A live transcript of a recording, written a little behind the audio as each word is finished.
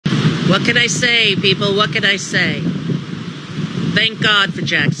What can I say, people? What can I say? Thank God for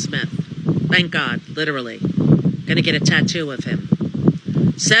Jack Smith. Thank God, literally. Gonna get a tattoo of him.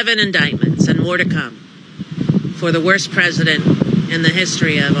 7 indictments and more to come for the worst president in the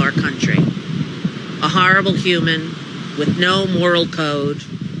history of our country. A horrible human with no moral code,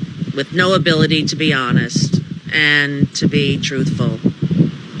 with no ability to be honest and to be truthful.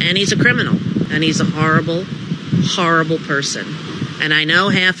 And he's a criminal, and he's a horrible, horrible person. And I know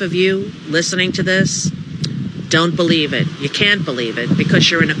half of you listening to this don't believe it. You can't believe it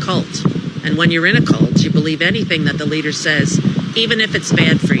because you're in a cult. And when you're in a cult, you believe anything that the leader says, even if it's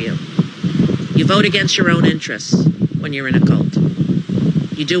bad for you. You vote against your own interests when you're in a cult.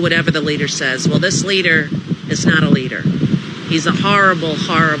 You do whatever the leader says. Well, this leader is not a leader. He's a horrible,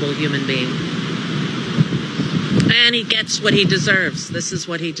 horrible human being. And he gets what he deserves. This is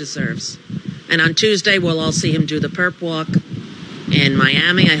what he deserves. And on Tuesday, we'll all see him do the perp walk in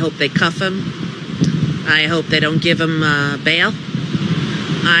Miami. I hope they cuff him. I hope they don't give him bail.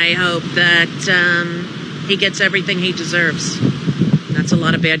 I hope that he gets everything he deserves. That's a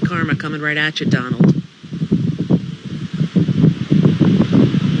lot of bad karma coming right at you, Donald.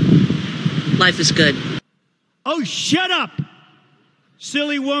 Life is good. Oh, shut up,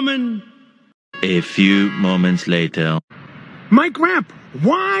 silly woman. A few moments later. Mike Rapp,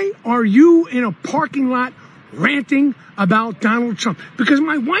 why are you in a parking lot ranting about Donald Trump? Because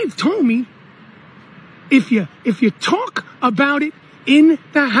my wife told me if you talk about it in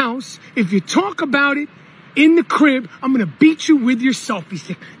the house, if you talk about it in the crib, I'm going to beat you with your selfie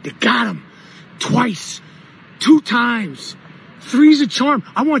stick. They got him twice, 2 times. 3's a charm.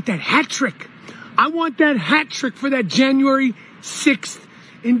 I want that hat trick. I want that hat trick for that January 6th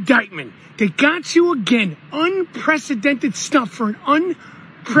indictment. They got you again. Unprecedented stuff for an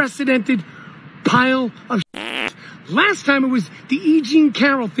unprecedented pile of shit. Last time it was the E. Jean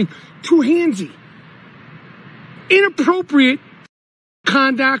Carroll thing. Too handsy. Inappropriate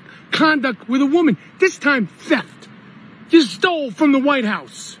conduct with a woman. This time, theft. You stole from the White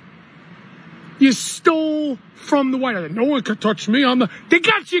House. You stole from the White House. No one could touch me. They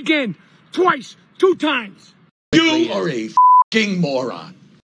got you again. Twice. 2 times. You are a f***ing moron.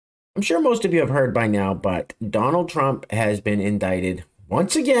 I'm sure most of you have heard by now, but Donald Trump has been indicted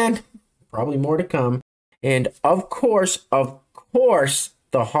once again. Probably more to come. And of course, the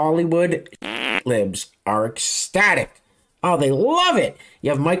Hollywood libs are ecstatic. Oh, they love it. You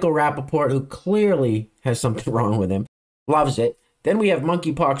have Michael Rappaport, who clearly has something wrong with him. Loves it. Then we have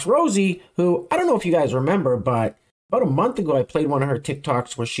Monkeypox Rosie, who, I don't know if you guys remember, but about a month ago, I played one of her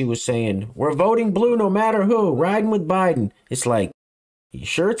TikToks where she was saying, we're voting blue no matter who, riding with Biden. It's like, you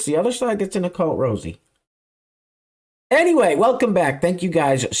sure it's the other side that's in a cult, Rosie? Anyway, welcome back. Thank you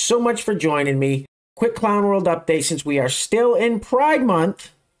guys so much for joining me. Quick Clown World update since we are still in Pride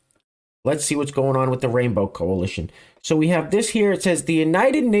Month. Let's see what's going on with the Rainbow Coalition. So we have this here. It says the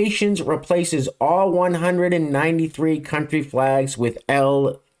United Nations replaces all 193 country flags with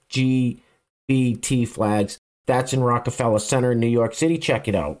LGBT flags. That's in Rockefeller Center in New York City. Check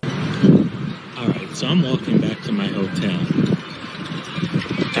it out. All right, so I'm walking back to my hotel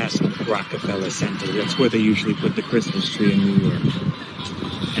past Rockefeller Center. That's where they usually put the Christmas tree in New York.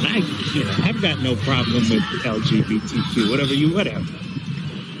 And I've got no problem with LGBTQ, whatever.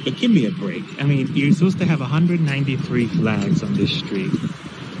 But give me a break. I mean, you're supposed to have 193 flags on this street.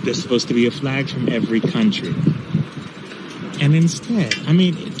 There's supposed to be a flag from every country. And instead, I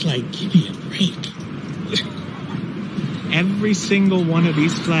mean, it's like, give me a break. Every single one of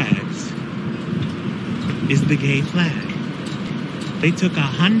these flags is the gay flag. They took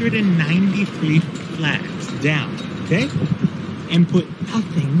 193 flags down, okay? And put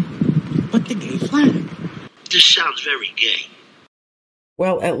nothing but the gay flag. This sounds very gay.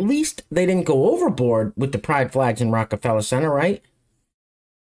 Well, at least they didn't go overboard with the pride flags in Rockefeller Center, right?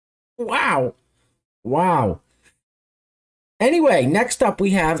 Wow. Anyway, next up we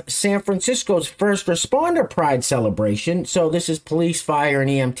have San Francisco's first responder pride celebration. So this is police, fire, and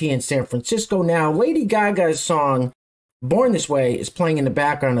EMT in San Francisco. Now, Lady Gaga's song, Born This Way, is playing in the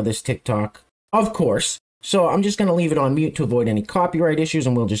background of this TikTok, of course. So I'm just going to leave it on mute to avoid any copyright issues,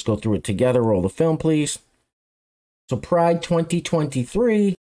 and we'll just go through it together. Roll the film, please. So Pride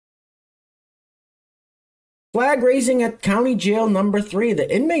 2023. Flag raising at County Jail number 3.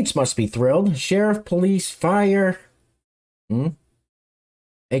 The inmates must be thrilled. Sheriff, police, fire.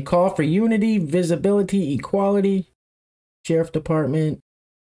 A call for unity, visibility, equality. Sheriff Department.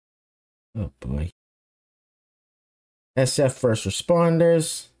 Oh boy. SF first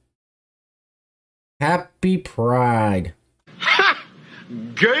responders. Happy Pride. Ha!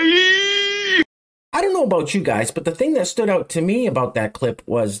 Gay! I don't know about you guys, but the thing that stood out to me about that clip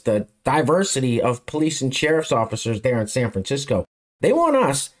was the diversity of police and sheriff's officers there in San Francisco. They want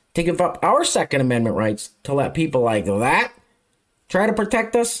us to give up our Second Amendment rights to let people like that try to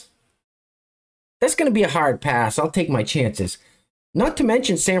protect us. That's going to be a hard pass. I'll take my chances. Not to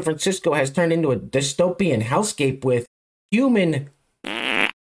mention San Francisco has turned into a dystopian hellscape with human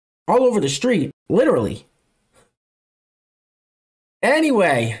all over the street, literally.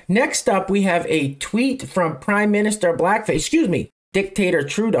 Anyway, next up we have a tweet from Prime Minister Dictator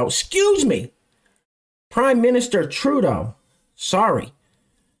Trudeau. Prime Minister Trudeau. Sorry.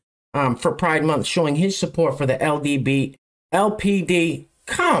 For Pride Month, showing his support for the LPD.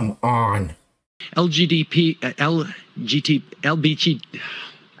 Come on.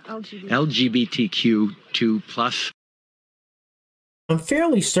 LGBTQ2+. I'm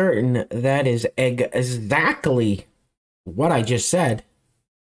fairly certain that is exactly what I just said.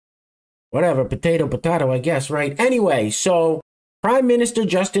 Whatever, potato, I guess, right? Anyway, so Prime Minister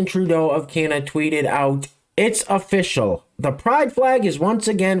Justin Trudeau of Canada tweeted out, "It's official. The pride flag is once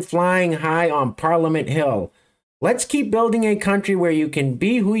again flying high on Parliament Hill. Let's keep building a country where you can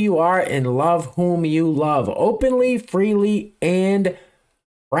be who you are and love whom you love, openly, freely, and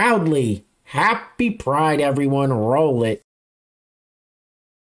proudly. Happy Pride, everyone. Roll it."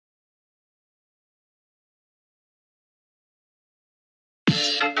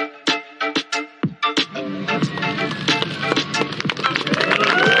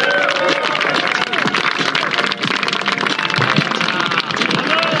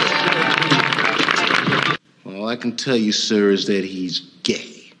 All I can tell you, sir, is that he's gay.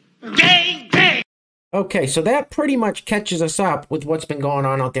 Okay, so that pretty much catches us up with what's been going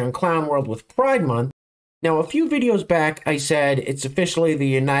on out there in Clown World with Pride Month. Now, a few videos back, I said it's officially the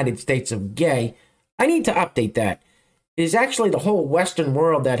United States of Gay. I need to update that. It is actually the whole Western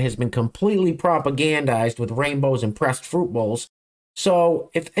world that has been completely propagandized with rainbows and pressed fruit bowls. So,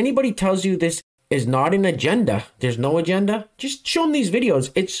 if anybody tells you this is not an agenda, there's no agenda, just show them these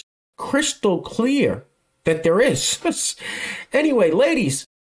videos. It's crystal clear that there is. Anyway, ladies,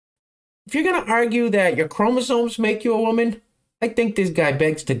 if you're going to argue that your chromosomes make you a woman, I think this guy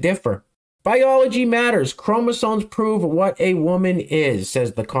begs to differ. Biology matters. Chromosomes prove what a woman is,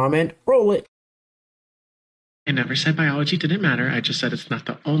 says the comment. Roll it. I never said biology didn't matter. I just said it's not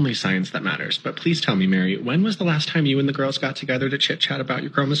the only science that matters. But please tell me, Mary, when was the last time you and the girls got together to chit-chat about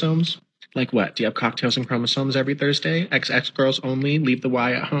your chromosomes? Like what? Do you have cocktails and chromosomes every Thursday? XX girls only? Leave the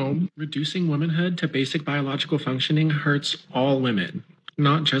Y at home? Reducing womanhood to basic biological functioning hurts all women,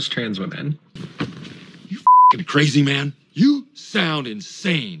 not just trans women. You f***ing crazy, man. You sound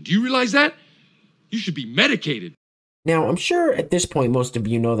insane. Do you realize that? You should be medicated. Now, I'm sure at this point most of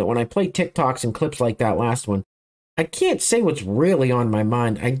you know that when I play TikToks and clips like that last one, I can't say what's really on my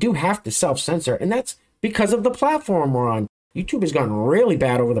mind. I do have to self-censor, and that's because of the platform we're on. YouTube has gotten really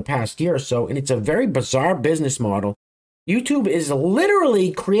bad over the past year or so, and it's a very bizarre business model. YouTube is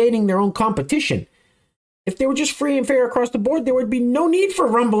literally creating their own competition. If they were just free and fair across the board, there would be no need for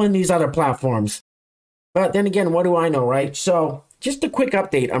Rumble and these other platforms. But then again, what do I know, right? So, just a quick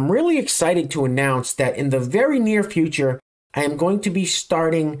update. I'm really excited to announce that in the very near future, I am going to be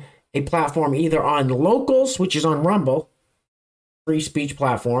starting a platform either on Locals, which is on Rumble, free speech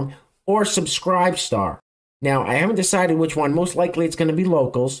platform, or Subscribestar. Now, I haven't decided which one. Most likely it's going to be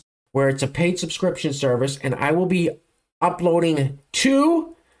Locals, where it's a paid subscription service, and I will be uploading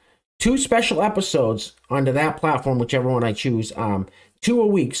two special episodes onto that platform, whichever one I choose, 2 a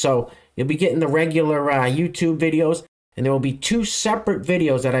week. So you'll be getting the regular YouTube videos, and there will be 2 separate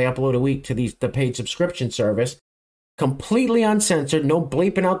videos that I upload a week to the paid subscription service, completely uncensored, no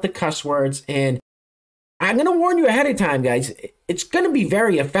bleeping out the cuss words, and I'm going to warn you ahead of time, guys. It's going to be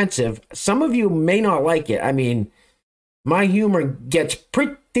very offensive. Some of you may not like it. I mean, my humor gets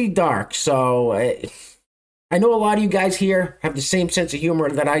pretty dark, so I know a lot of you guys here have the same sense of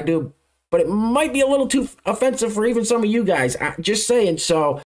humor that I do, but it might be a little too offensive for even some of you guys. Just saying.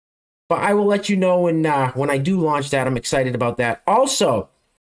 So, but I will let you know when I do launch that. I'm excited about that. Also,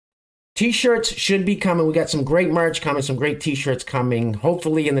 t-shirts should be coming. We got some great merch coming, some great t-shirts coming.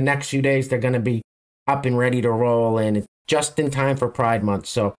 Hopefully in the next few days, they're going to be up and ready to roll, and it's just in time for Pride Month.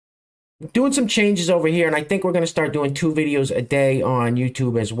 So doing some changes over here, and I think we're going to start doing 2 videos a day on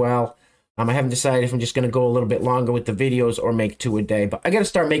YouTube as well. I haven't decided if I'm just going to go a little bit longer with the videos or make 2 a day, but I got to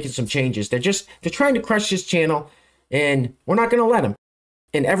start making some changes. They're trying to crush this channel, and we're not going to let them.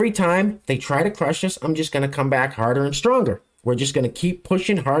 And every time they try to crush us, I'm just going to come back harder and stronger. We're just going to keep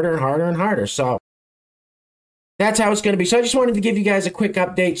pushing harder and harder and harder. So that's how it's going to be. So I just wanted to give you guys a quick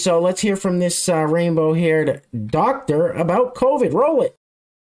update. So let's hear from this rainbow-haired doctor about COVID. Roll it.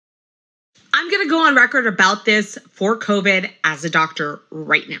 I'm going to go on record about this for COVID as a doctor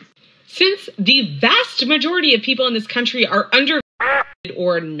right now. Since the vast majority of people in this country are under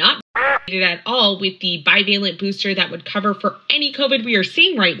or not at all with the bivalent booster that would cover for any COVID we are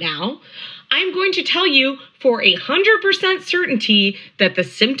seeing right now, I'm going to tell you for 100% certainty that the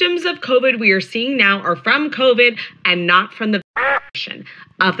symptoms of COVID we are seeing now are from COVID and not from the vaccination.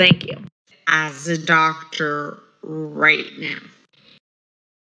 Thank you. As a doctor right now.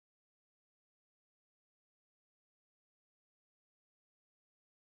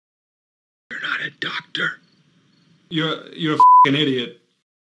 You're not a doctor. You're a f***ing idiot.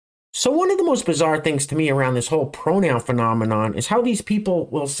 So one of the most bizarre things to me around this whole pronoun phenomenon is how these people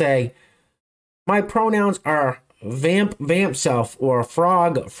will say, my pronouns are vamp self, or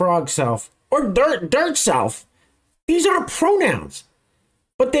frog self, or dirt self. These aren't pronouns.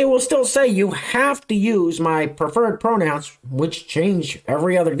 But they will still say you have to use my preferred pronouns, which change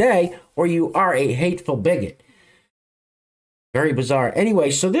every other day, or you are a hateful bigot. Very bizarre. Anyway,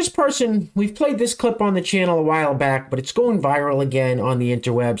 so this person, we've played this clip on the channel a while back, but it's going viral again on the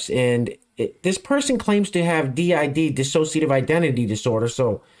interwebs. And this person claims to have DID, dissociative identity disorder.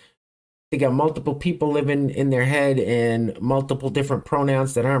 So they got multiple people living in their head and multiple different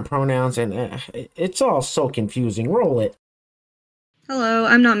pronouns that aren't pronouns. And it's all so confusing. Roll it. Hello,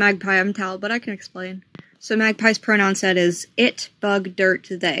 I'm not Magpie, I'm Tal, but I can explain. So Magpie's pronoun set is it, bug, dirt,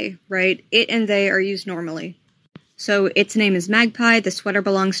 they, right? It and they are used normally. So its name is Magpie, the sweater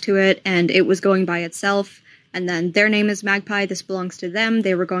belongs to it, and it was going by itself. And then their name is Magpie, this belongs to them,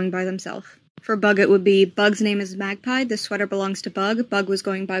 they were going by themselves. For Bug, it would be Bug's name is Magpie, the sweater belongs to Bug, Bug was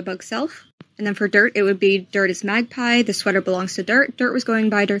going by Bug's self. And then for Dirt, it would be Dirt is Magpie, the sweater belongs to Dirt, Dirt was going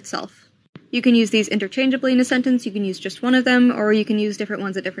by Dirt's self. You can use these interchangeably in a sentence, you can use just one of them, or you can use different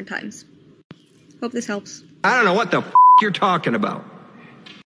ones at different times. Hope this helps. I don't know what the f*** you're talking about.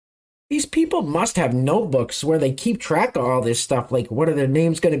 These people must have notebooks where they keep track of all this stuff, like what are their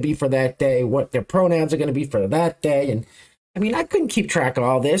names going to be for that day, what their pronouns are going to be for that day. And I mean, I couldn't keep track of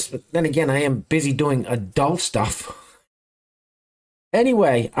all this, but then again, I am busy doing adult stuff.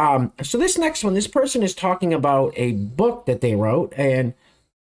 Anyway, so this next one, this person is talking about a book that they wrote, and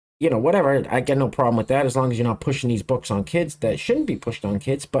you know, whatever, I got no problem with that as long as you're not pushing these books on kids that shouldn't be pushed on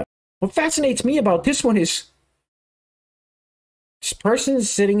kids. But what fascinates me about this one is this person is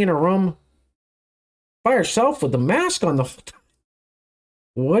sitting in a room by herself with a mask on the whole time.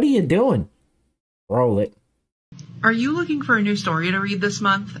 What are you doing? Roll it. Are you looking for a new story to read this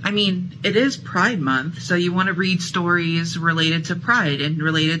month? I mean, it is Pride Month, so you want to read stories related to Pride and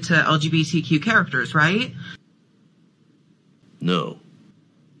related to LGBTQ characters, right? No.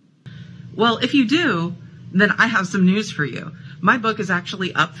 Well, if you do, then I have some news for you. My book is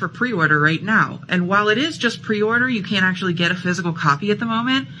actually up for pre-order right now. And while it is just pre-order, you can't actually get a physical copy at the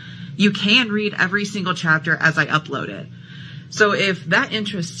moment. You can read every single chapter as I upload it. So if that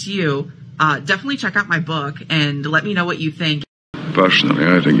interests you, definitely check out my book and let me know what you think. Personally,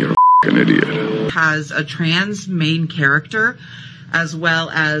 I think you're a f***ing idiot. It has a trans main character as well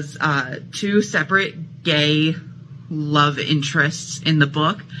as 2 separate gay love interests in the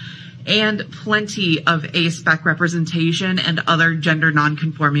book, and plenty of A-spec representation and other gender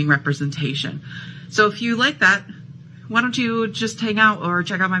non-conforming representation. So if you like that, why don't you just hang out or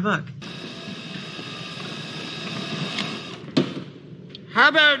check out my book? How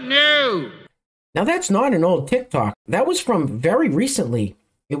about no? Now that's not an old TikTok. That was from very recently.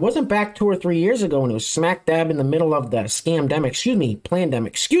 It wasn't back 2 or 3 years ago when it was smack dab in the middle of the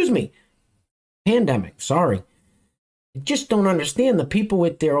pandemic, sorry. I just don't understand the people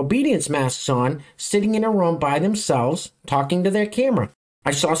with their obedience masks on, sitting in a room by themselves, talking to their camera.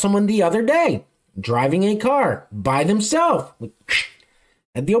 I saw someone the other day, driving a car, by themselves,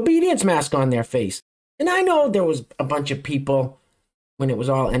 had the obedience mask on their face. And I know there was a bunch of people, when it was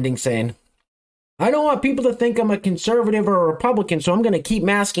all ending, saying, I don't want people to think I'm a conservative or a Republican, so I'm going to keep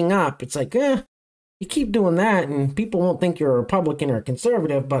masking up. It's like, you keep doing that, and people won't think you're a Republican or a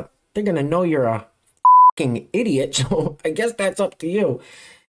conservative, but they're going to know you're a idiot, so I guess that's up to you.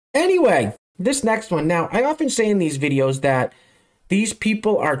 Anyway, this next one. Now, I often say in these videos that these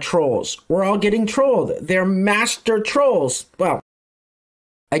people are trolls. We're all getting trolled. They're master trolls. Well,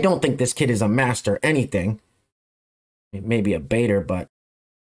 I don't think this kid is a master anything. Maybe a baiter, but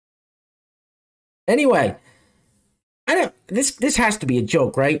anyway, this has to be a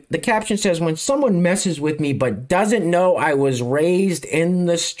joke, right? The caption says, when someone messes with me but doesn't know I was raised in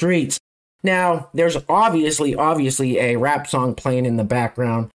the streets. Now, there's obviously a rap song playing in the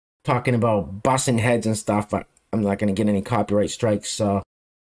background talking about busting heads and stuff, but I'm not going to get any copyright strikes, so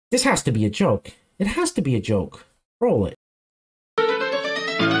this has to be a joke. It has to be a joke. Roll it.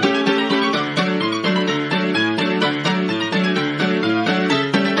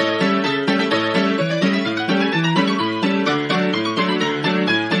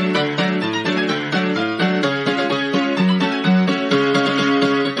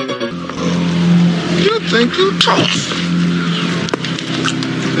 think you're tough?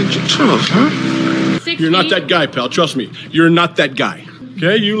 Think you're tough, huh? 16? You're not that guy, pal. Trust me. You're not that guy.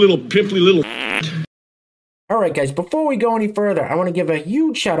 Okay? You little pimply little... Alright guys, before we go any further, I want to give a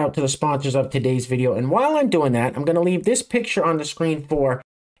huge shout out to the sponsors of today's video. And while I'm doing that, I'm going to leave this picture on the screen for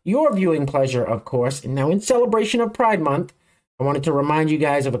your viewing pleasure, of course. And now in celebration of Pride Month, I wanted to remind you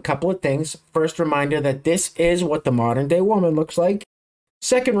guys of a couple of things. First reminder that this is what the modern day woman looks like.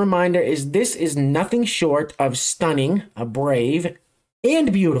 Second reminder is this is nothing short of stunning, brave,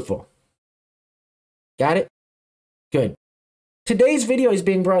 and beautiful. Got it? Good. Today's video is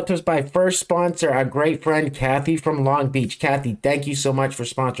being brought to us by first sponsor, our great friend Kathy from Long Beach. Kathy, thank you so much for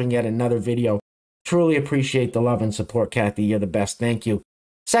sponsoring yet another video. Truly appreciate the love and support, Kathy. You're the best. Thank you.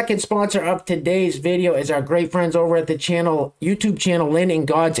 Second sponsor of today's video is our great friends over at the YouTube channel, Lynn and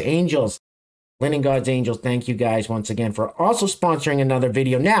God's Angels. Lynn and God's Angels, thank you guys once again for also sponsoring another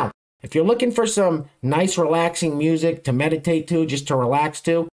video. Now, if you're looking for some nice, relaxing music to meditate to, just to relax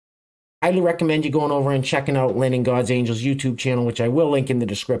to, highly recommend you going over and checking out Lynn and God's Angels YouTube channel, which I will link in the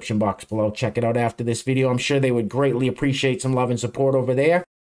description box below. Check it out after this video. I'm sure they would greatly appreciate some love and support over there.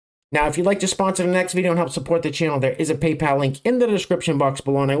 Now, if you'd like to sponsor the next video and help support the channel, there is a PayPal link in the description box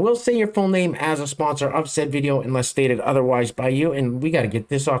below, and I will say your full name as a sponsor of said video unless stated otherwise by you. And we got to get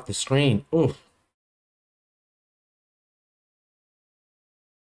this off the screen. Ooh.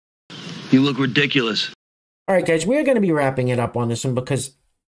 You look ridiculous. All right, guys, we're going to be wrapping it up on this one because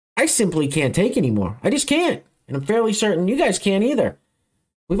I simply can't take anymore. I just can't. And I'm fairly certain you guys can't either.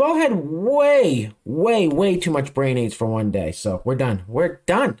 We've all had way too much brain aids for one day. So we're done. We're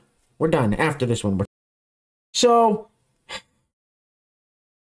done. We're done after this one. So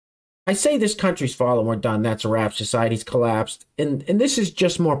I say this country's fallen. We're done. That's a wrap. Society's collapsed. And this is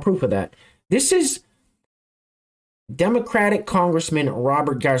just more proof of that. This is Democratic Congressman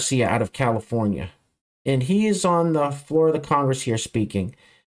Robert Garcia out of California. And he is on the floor of the Congress here speaking.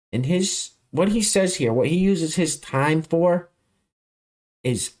 And what he says here, what he uses his time for,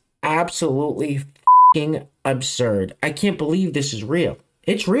 is absolutely f***ing absurd. I can't believe this is real.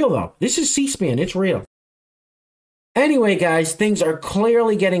 It's real, though. This is C-SPAN. It's real. Anyway, guys, things are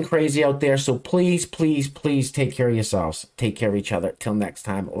clearly getting crazy out there, so please, please, please take care of yourselves. Take care of each other. Till next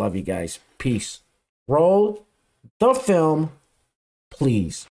time, love you guys. Peace. Roll the film,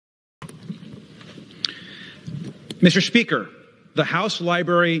 please. Mr. Speaker, the House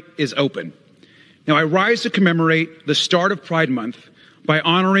Library is open. Now, I rise to commemorate the start of Pride Month by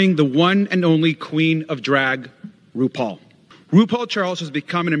honoring the one and only queen of drag, RuPaul. RuPaul Charles has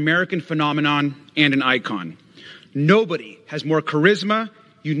become an American phenomenon and an icon. Nobody has more charisma,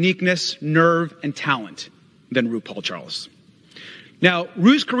 uniqueness, nerve, and talent than RuPaul Charles. Now,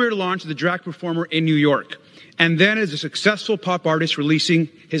 Ru's career launched as a drag performer in New York, and then as a successful pop artist releasing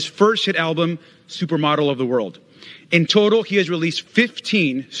his first hit album, Supermodel of the World. In total, he has released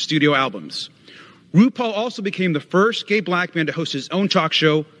 15 studio albums. RuPaul also became the first gay black man to host his own talk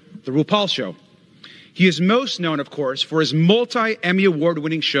show, The RuPaul Show. He is most known, of course, for his multi-Emmy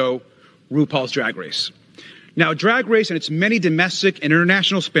award-winning show, RuPaul's Drag Race. Now, Drag Race and its many domestic and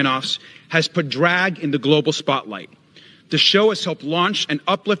international spin-offs has put drag in the global spotlight. The show has helped launch and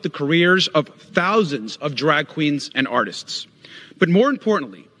uplift the careers of thousands of drag queens and artists. But more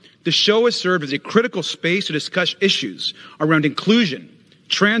importantly, the show has served as a critical space to discuss issues around inclusion,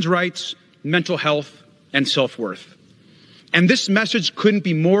 trans rights, mental health, and self-worth. And this message couldn't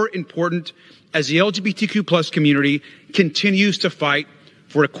be more important as the LGBTQ+ community continues to fight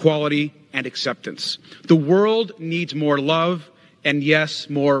for equality and acceptance. The world needs more love and, yes,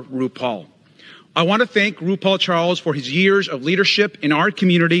 more RuPaul. I want to thank RuPaul Charles for his years of leadership in our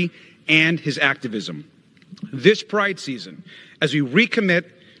community and his activism. This Pride season, as we recommit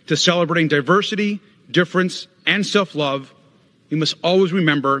to celebrating diversity, difference, and self-love, we must always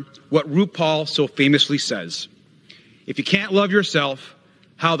remember what RuPaul so famously says. If you can't love yourself,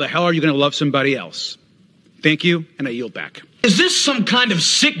 how the hell are you going to love somebody else? Thank you, and I yield back. Is this some kind of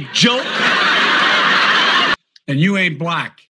sick joke? And you ain't black.